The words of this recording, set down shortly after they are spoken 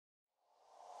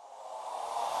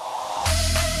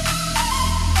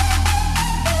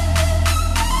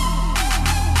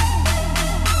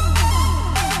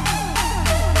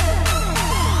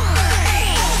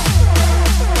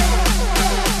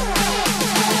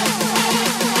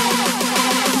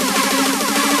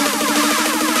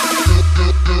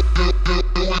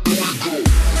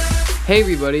Hey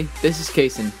everybody, this is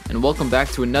Kaysen, and welcome back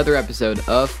to another episode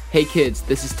of Hey Kids,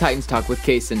 this is Titans Talk with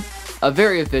Kaysen, a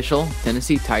very official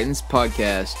Tennessee Titans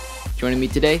podcast. Joining me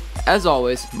today, as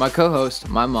always, my co-host,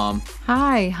 my mom.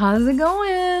 Hi, how's it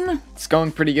going? It's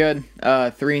going pretty good.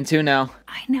 3-2 now.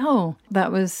 I know.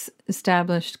 That was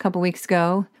established a couple weeks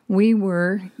ago. We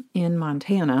were in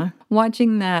Montana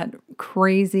watching that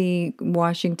crazy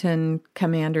Washington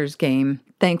Commanders game.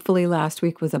 Thankfully, last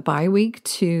week was a bye week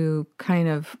to kind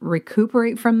of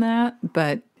recuperate from that.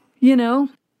 But, you know,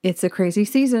 it's a crazy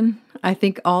season. I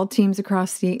think all teams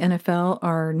across the NFL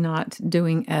are not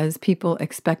doing as people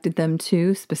expected them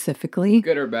to, specifically.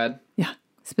 Good or bad? Yeah,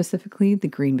 specifically the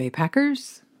Green Bay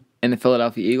Packers. And the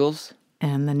Philadelphia Eagles.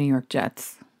 And the New York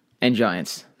Jets. And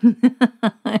Giants.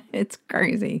 It's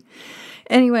crazy.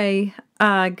 Anyway,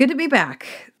 good to be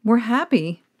back. We're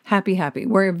happy.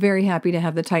 We're very happy to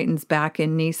have the Titans back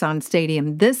in Nissan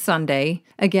Stadium this Sunday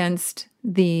against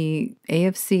the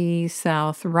AFC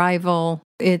South rival.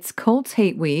 It's Colts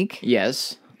Hate Week.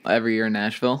 Yes, every year in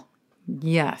Nashville.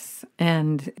 Yes,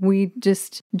 and we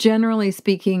just, generally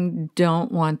speaking,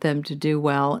 don't want them to do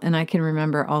well. And I can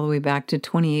remember all the way back to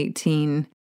 2018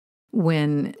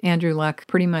 when Andrew Luck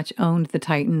pretty much owned the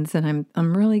Titans, and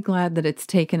I'm really glad that it's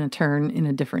taken a turn in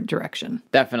a different direction.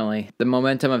 Definitely. The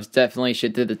momentum has definitely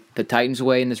shifted the Titans'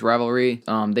 way in this rivalry.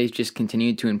 They've just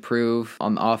continued to improve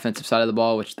on the offensive side of the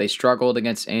ball, which they struggled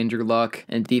against Andrew Luck,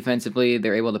 and defensively,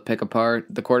 they're able to pick apart.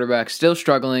 The quarterback's still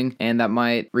struggling, and that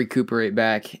might recuperate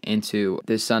back into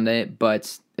this Sunday,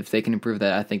 but if they can improve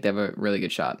that, I think they have a really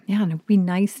good shot. Yeah, and it'd be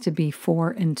nice to be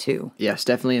 4-2. Yes,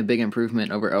 definitely a big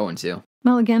improvement over 0-2.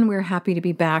 Well, again, we're happy to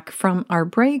be back from our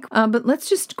break, but let's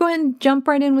just go ahead and jump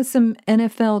right in with some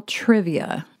NFL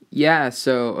trivia. Yeah,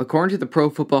 so according to the Pro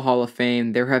Football Hall of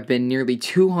Fame, there have been nearly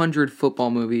 200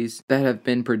 football movies that have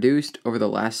been produced over the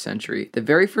last century. The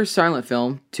very first silent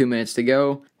film, 2 Minutes to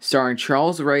Go, starring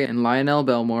Charles Ray and Lionel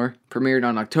Belmore, premiered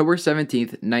on October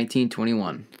 17th,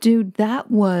 1921. Dude, that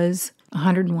was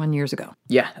 101 years ago.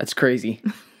 Yeah, that's crazy.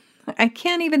 I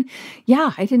can't even,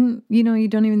 I didn't, you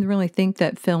don't even really think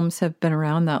that films have been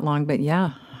around that long, but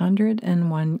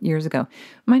 101 years ago.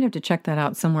 Might have to check that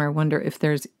out somewhere. I wonder if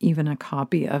there's even a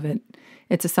copy of it.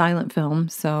 It's a silent film,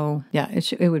 so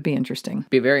it would be interesting.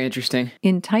 Be very interesting.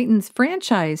 In Titans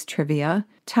franchise trivia,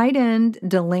 tight end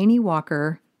Delaney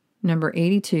Walker, number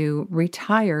 82,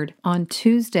 retired on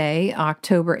Tuesday,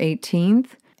 October 18th,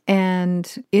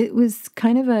 and it was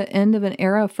kind of an end of an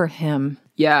era for him.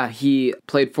 Yeah, he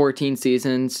played 14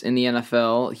 seasons in the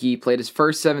NFL. He played his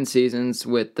first 7 seasons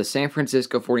with the San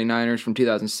Francisco 49ers from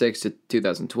 2006 to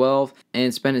 2012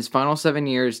 and spent his final 7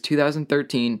 years,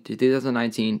 2013 to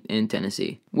 2019, in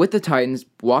Tennessee. With the Titans,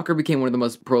 Walker became one of the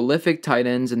most prolific tight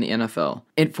ends in the NFL.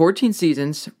 In 14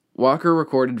 seasons, Walker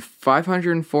recorded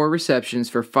 504 receptions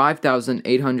for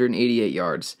 5,888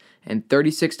 yards and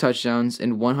 36 touchdowns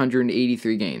in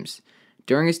 183 games.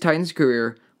 During his Titans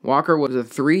career, Walker was a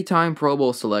 3-time Pro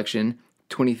Bowl selection,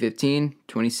 2015,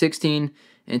 2016,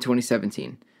 and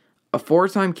 2017. A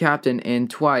 4-time captain and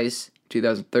twice,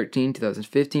 2013,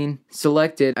 2015,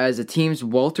 selected as the team's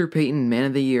Walter Payton Man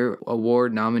of the Year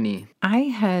award nominee. I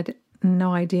had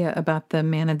no idea about the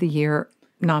Man of the Year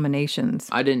nominations.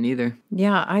 I didn't either.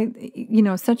 Yeah,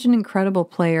 such an incredible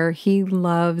player. He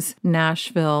loves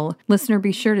Nashville. Listener,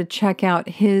 be sure to check out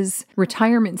his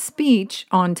retirement speech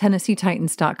on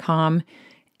TennesseeTitans.com.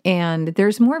 And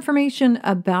there's more information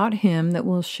about him that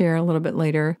we'll share a little bit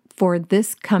later for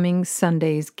this coming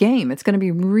Sunday's game. It's going to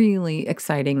be really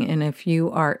exciting. And if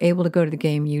you are able to go to the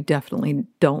game, you definitely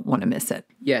don't want to miss it.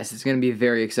 Yes, it's going to be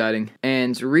very exciting.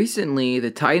 And recently,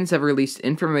 the Titans have released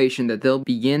information that they'll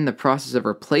begin the process of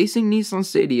replacing Nissan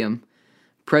Stadium.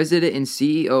 President and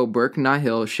CEO Burke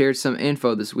Nihill shared some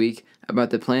info this week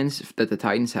about the plans that the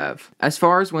Titans have. As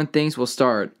far as when things will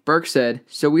start, Burke said,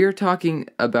 "So we are talking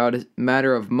about a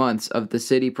matter of months of the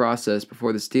city process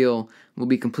before this deal will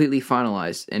be completely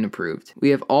finalized and approved. We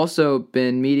have also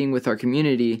been meeting with our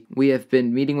community. We have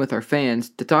been meeting with our fans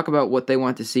to talk about what they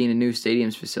want to see in a new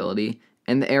stadium's facility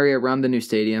and the area around the new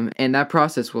stadium, and that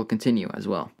process will continue as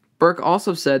well." Burke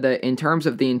also said that in terms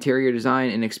of the interior design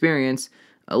and experience,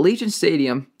 Allegiant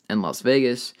Stadium in Las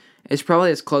Vegas is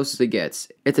probably as close as it gets.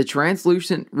 It's a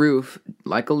translucent roof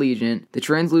like Allegiant. The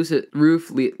translucent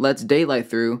roof lets daylight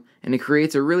through, and it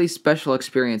creates a really special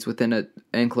experience within an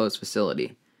enclosed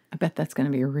facility. I bet that's going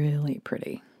to be really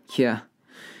pretty. Yeah.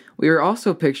 We are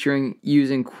also picturing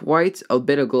using quite a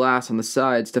bit of glass on the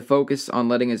sides to focus on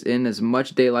letting us in as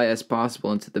much daylight as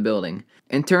possible into the building.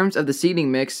 In terms of the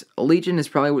seating mix, Allegiant is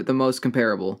probably the most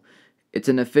comparable. It's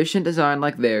an efficient design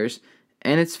like theirs,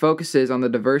 and its focuses on the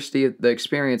diversity of the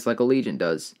experience like Allegiant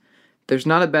does. There's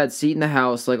not a bad seat in the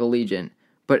house like Allegiant,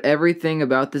 but everything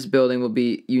about this building will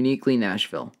be uniquely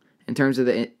Nashville. In terms of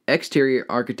the exterior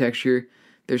architecture,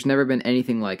 there's never been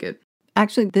anything like it.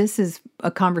 Actually, this is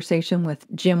a conversation with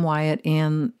Jim Wyatt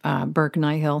and Burke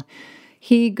Nihill.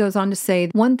 He goes on to say,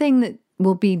 one thing that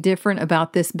will be different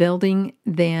about this building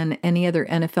than any other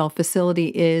NFL facility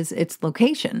is its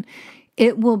location.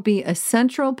 It will be a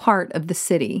central part of the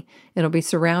city. It'll be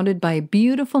surrounded by a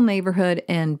beautiful neighborhood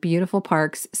and beautiful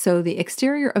parks, so the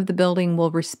exterior of the building will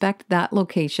respect that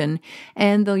location,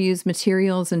 and they'll use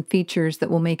materials and features that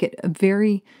will make it a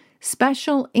very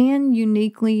special and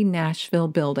uniquely Nashville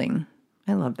building.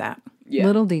 I love that. Yeah.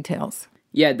 Little details.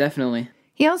 Yeah, definitely.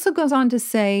 He also goes on to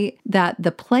say that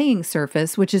the playing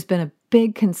surface, which has been a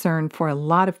big concern for a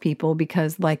lot of people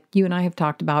because, like you and I have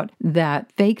talked about, that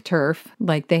fake turf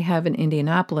like they have in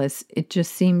Indianapolis, it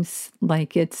just seems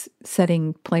like it's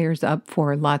setting players up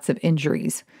for lots of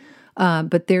injuries.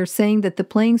 But they're saying that the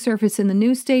playing surface in the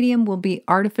new stadium will be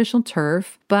artificial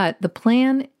turf, but the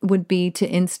plan would be to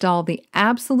install the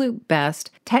absolute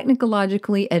best,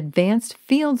 technologically advanced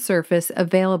field surface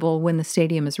available when the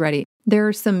stadium is ready. There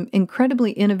are some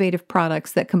incredibly innovative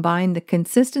products that combine the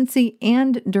consistency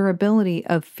and durability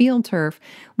of field turf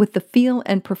with the feel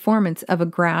and performance of a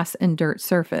grass and dirt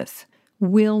surface.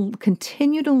 We'll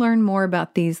continue to learn more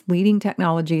about these leading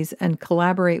technologies and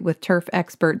collaborate with turf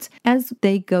experts as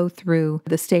they go through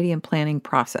the stadium planning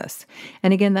process.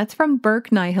 And again, that's from Burke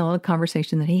Nihill, a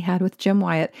conversation that he had with Jim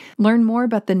Wyatt. Learn more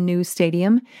about the new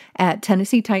stadium at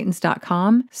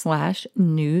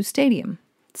TennesseeTitans.com/new stadium.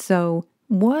 So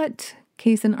what,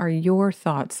 Kaysen, are your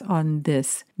thoughts on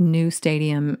this new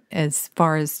stadium as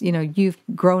far as, you've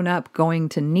grown up going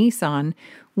to Nissan?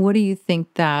 What do you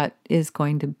think that is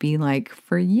going to be like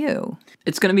for you?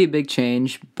 It's going to be a big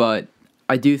change, but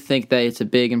I do think that it's a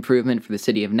big improvement for the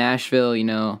city of Nashville.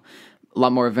 A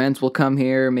lot more events will come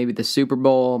here, maybe the Super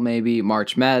Bowl, maybe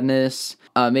March Madness.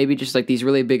 Maybe just like these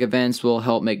really big events will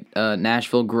help make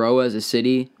Nashville grow as a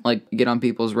city, like get on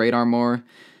people's radar more.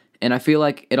 And I feel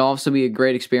like it'll also be a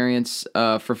great experience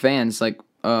for fans. Like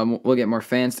we'll get more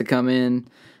fans to come in.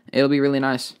 It'll be really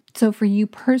nice. So for you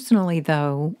personally,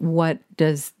 though, what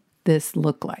does this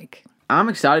look like? I'm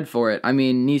excited for it. I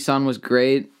mean, Nissan was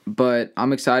great, but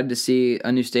I'm excited to see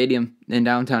a new stadium in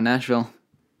downtown Nashville.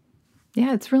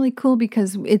 Yeah, it's really cool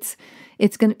because it's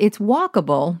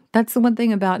walkable. That's the one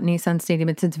thing about Nissan Stadium.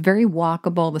 It's very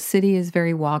walkable. The city is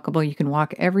very walkable. You can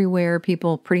walk everywhere.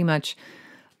 People pretty much,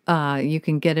 you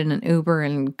can get in an Uber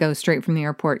and go straight from the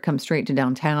airport, come straight to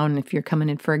downtown. If you're coming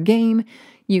in for a game,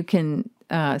 you can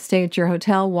stay at your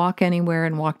hotel, walk anywhere,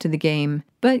 and walk to the game.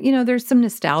 But, there's some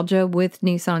nostalgia with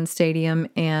Nissan Stadium,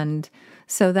 and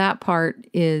so that part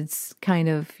is kind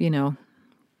of,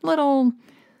 little,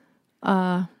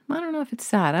 I don't know if it's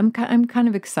sad. I'm kind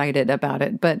of excited about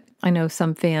it, but I know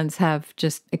some fans have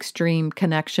just extreme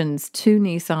connections to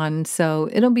Nissan, so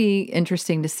it'll be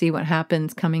interesting to see what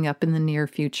happens coming up in the near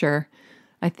future.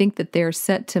 I think that they're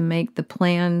set to make the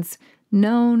plans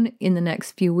known in the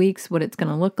next few weeks, what it's going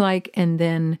to look like, and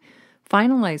then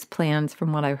finalized plans,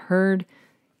 from what I've heard,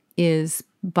 is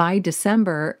by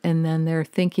December. And then they're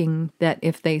thinking that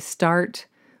if they start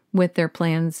with their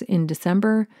plans in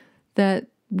December, that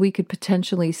we could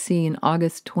potentially see an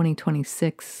August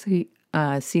 2026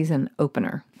 season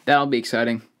opener. That'll be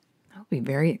exciting. That'll be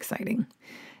very exciting.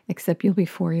 Except you'll be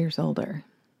 4 years older.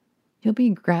 You'll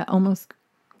be almost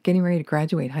getting ready to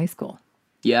graduate high school.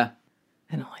 Yeah.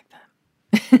 I don't like that.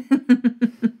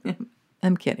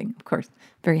 I'm kidding, of course.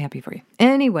 Very happy for you.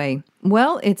 Anyway,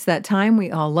 well, it's that time we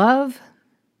all love.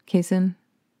 Kaysen,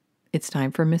 it's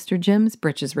time for Mr. Jim's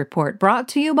Britches Report, brought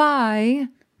to you by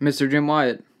Mr. Jim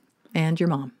Wyatt. And your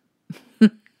mom.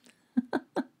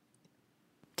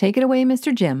 Take it away,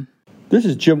 Mr. Jim. This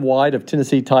is Jim White of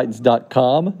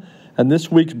TennesseeTitans.com, and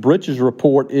this week's Britches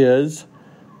Report is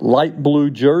light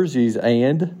blue jerseys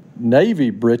and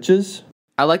navy britches.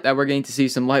 I like that we're getting to see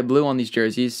some light blue on these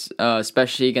jerseys,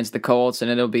 especially against the Colts,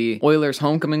 and it'll be Oilers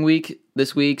homecoming week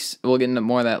this week. We'll get into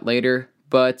more of that later,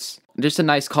 but just a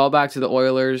nice callback to the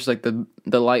Oilers, like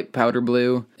the light powder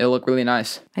blue. It'll look really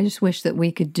nice. I just wish that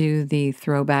we could do the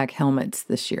throwback helmets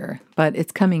this year, but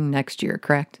it's coming next year,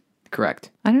 correct? Correct.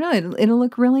 I don't know. It'll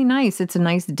look really nice. It's a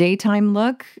nice daytime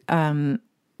look.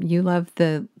 You love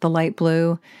the light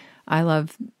blue. I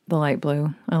love the light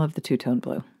blue. I love the two-tone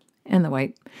blue and the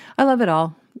white. I love it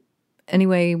all.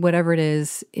 Anyway, whatever it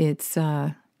is, it's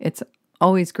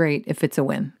always great if it's a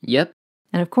win. Yep.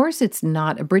 And of course, it's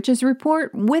not a Britches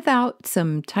Report without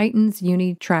some Titans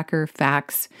Uni Tracker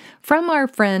facts from our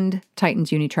friend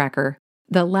Titans Uni Tracker.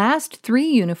 The last 3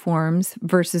 uniforms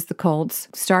versus the Colts,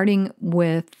 starting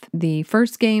with the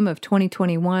first game of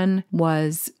 2021,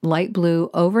 was light blue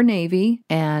over navy,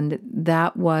 and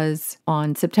that was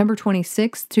on September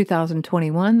 26th,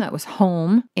 2021. That was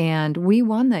home, and we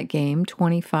won that game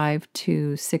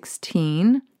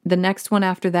 25-16. The next one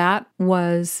after that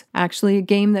was actually a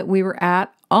game that we were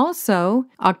at also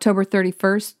October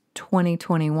 31st,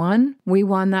 2021. We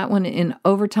won that one in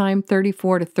overtime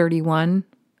 34-31.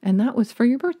 And that was for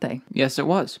your birthday. Yes, it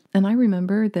was. And I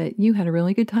remember that you had a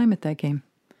really good time at that game.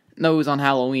 No, it was on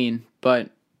Halloween,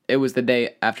 but it was the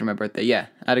day after my birthday. Yeah,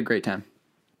 I had a great time.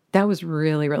 That was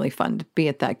really, really fun to be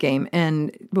at that game.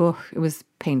 And it was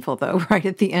painful, though, right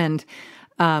at the end.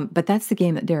 But that's the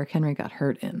game that Derrick Henry got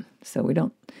hurt in. So we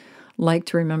don't like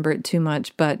to remember it too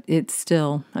much, but it's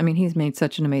still, he's made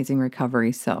such an amazing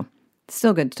recovery. So it's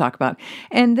still good to talk about.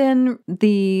 And then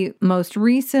the most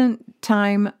recent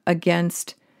time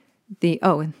against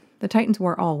and the Titans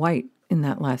wore all white in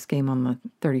that last game on the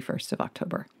 31st of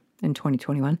October in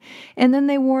 2021. And then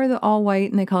they wore the all white,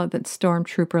 and they call it that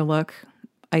stormtrooper look,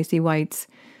 icy whites,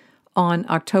 on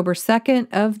October 2nd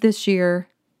of this year.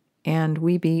 And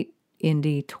we beat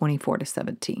Indy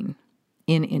 24-17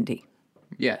 in Indy.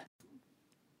 Yeah.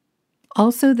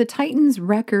 Also, the Titans'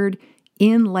 record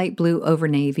in light blue over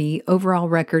navy, overall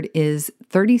record is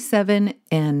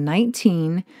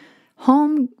 37-19.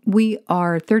 Home, we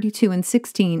are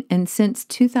 32-16, and since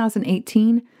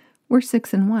 2018, we're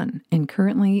 6-1. And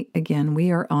currently, again, we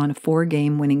are on a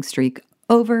 4-game winning streak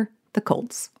over the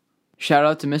Colts. Shout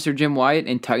out to Mr. Jim Wyatt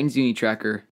and Titans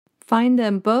Unitracker. Find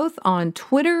them both on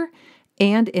Twitter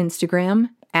and Instagram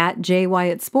at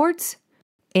JWyattSports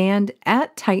and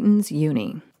at Titans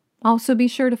Uni. Also, be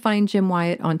sure to find Jim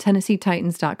Wyatt on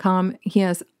TennesseeTitans.com. He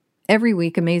has every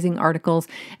week amazing articles.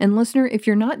 And listener, if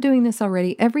you're not doing this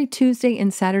already, every Tuesday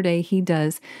and Saturday he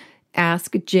does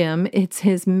Ask Jim. It's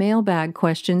his mailbag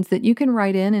questions that you can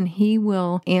write in, and he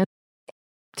will answer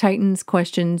Titans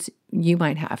questions you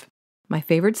might have. My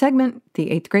favorite segment, the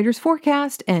 8th graders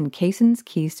forecast and Kaysen's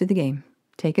keys to the game.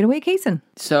 Take it away, Kaysen.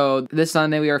 So this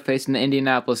Sunday we are facing the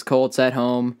Indianapolis Colts at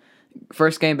home.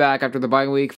 First game back after the bye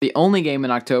week. The only game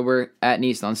in October at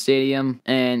Nissan Stadium.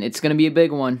 And it's going to be a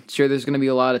big one. Sure, there's going to be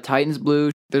a lot of Titans blue.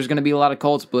 There's going to be a lot of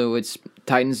Colts blue. It's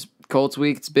Titans Colts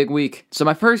week. It's a big week. So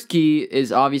my first key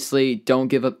is obviously don't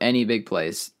give up any big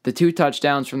plays. The 2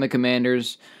 touchdowns from the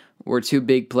Commanders were 2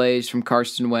 big plays from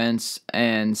Carson Wentz.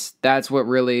 And that's what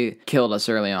really killed us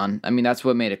early on. That's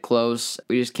what made it close.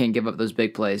 We just can't give up those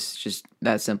big plays. It's just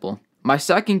that simple. My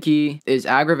second key is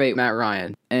aggravate Matt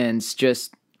Ryan. And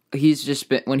he's just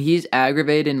been, when he's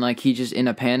aggravated and he's just in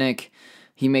a panic,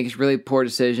 he makes really poor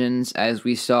decisions, as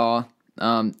we saw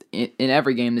in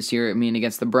every game this year.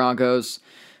 Against the Broncos,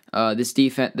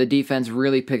 the defense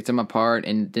really picked him apart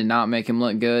and did not make him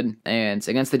look good. And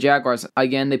against the Jaguars,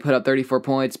 again, they put up 34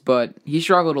 points, but he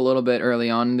struggled a little bit early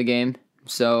on in the game.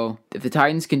 So if the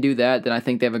Titans can do that, then I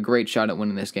think they have a great shot at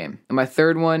winning this game. And my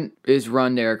third one is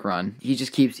run, Derek, run. He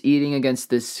just keeps eating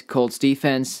against this Colts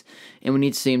defense, and we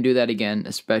need to see him do that again,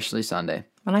 especially Sunday.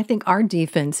 And I think our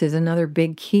defense is another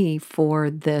big key for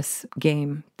this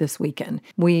game this weekend.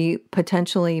 We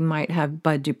potentially might have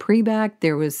Bud Dupree back.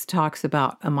 There was talks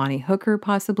about Amani Hooker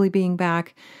possibly being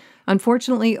back.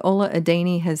 Unfortunately, Ola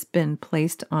Adeni has been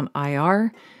placed on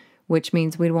IR, which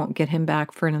means we won't get him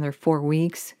back for another 4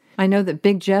 weeks. I know that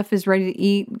Big Jeff is ready to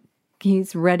eat.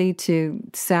 He's ready to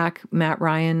sack Matt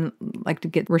Ryan, to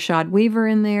get Rashad Weaver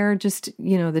in there. Just,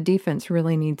 the defense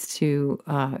really needs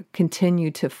to continue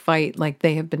to fight like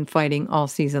they have been fighting all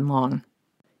season long.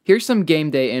 Here's some game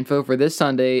day info for this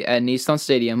Sunday at Nissan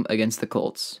Stadium against the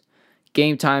Colts.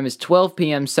 Game time is 12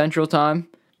 p.m. Central Time.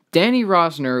 Danny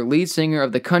Rosner, lead singer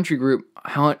of the country group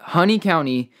Honey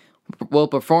County, will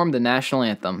perform the national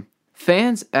anthem.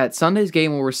 Fans at Sunday's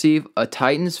game will receive a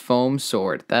Titans foam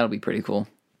sword. That'll be pretty cool.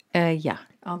 Yeah.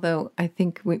 Although I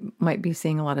think we might be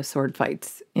seeing a lot of sword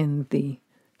fights in the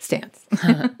stands.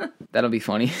 That'll be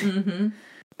funny. Mm-hmm.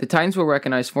 The Titans will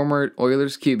recognize former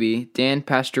Oilers QB Dan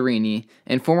Pastorini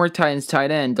and former Titans tight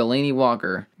end Delaney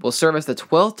Walker will serve as the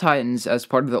 12th Titans as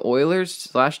part of the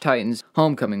Oilers/Titans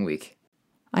homecoming week.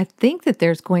 I think that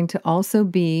there's going to also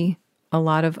be a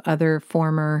lot of other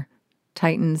former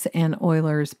Titans and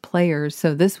Oilers players.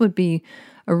 So this would be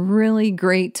a really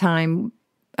great time,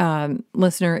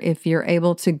 listener, if you're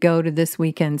able to go to this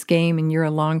weekend's game and you're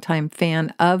a longtime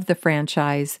fan of the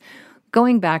franchise,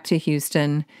 going back to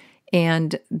Houston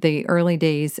and the early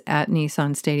days at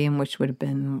Nissan Stadium, which would have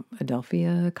been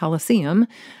Adelphia Coliseum.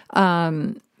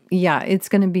 It's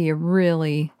going to be a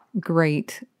really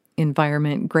great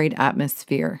environment, great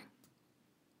atmosphere.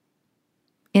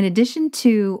 In addition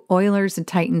to Oilers and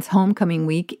Titans Homecoming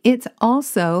Week, it's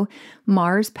also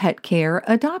Mars Pet Care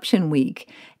Adoption Week.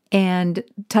 And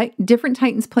different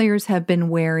Titans players have been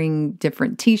wearing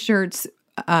different t-shirts,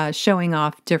 showing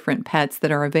off different pets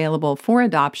that are available for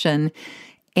adoption.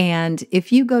 And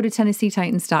if you go to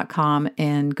TennesseeTitans.com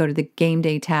and go to the Game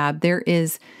Day tab, there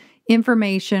is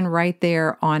information right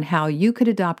there on how you could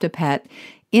adopt a pet.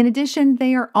 In addition,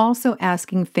 they are also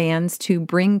asking fans to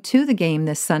bring to the game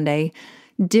this Sunday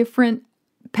different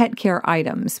pet care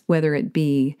items, whether it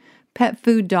be pet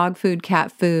food, dog food,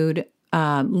 cat food,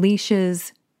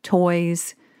 leashes,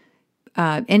 toys,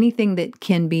 anything that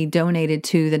can be donated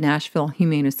to the Nashville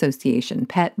Humane Association,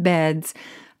 pet beds.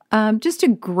 Just a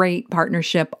great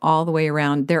partnership all the way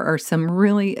around. There are some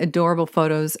really adorable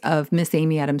photos of Miss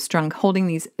Amy Adams Strunk holding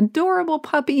these adorable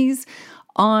puppies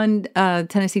on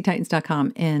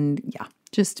TennesseeTitans.com. And yeah,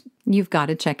 just you've got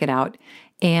to check it out.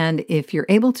 And if you're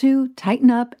able to,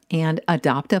 tighten up and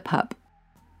adopt a pup.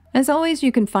 As always,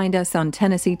 you can find us on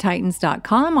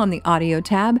TennesseeTitans.com on the audio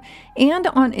tab and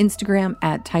on Instagram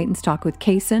at Titans Talk with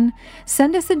Kaysen.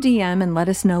 Send us a DM and let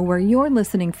us know where you're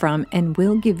listening from, and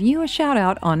we'll give you a shout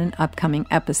out on an upcoming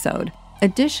episode.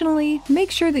 Additionally, make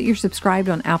sure that you're subscribed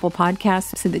on Apple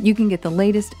Podcasts so that you can get the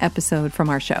latest episode from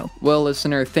our show. Well,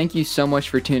 listener, thank you so much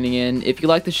for tuning in. If you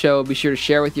like the show, be sure to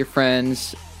share with your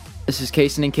friends. This is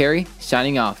Kaysen and Carrie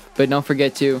signing off. But don't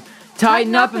forget to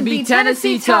tighten up and be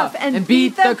Tennessee tough and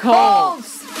beat the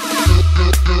Colts!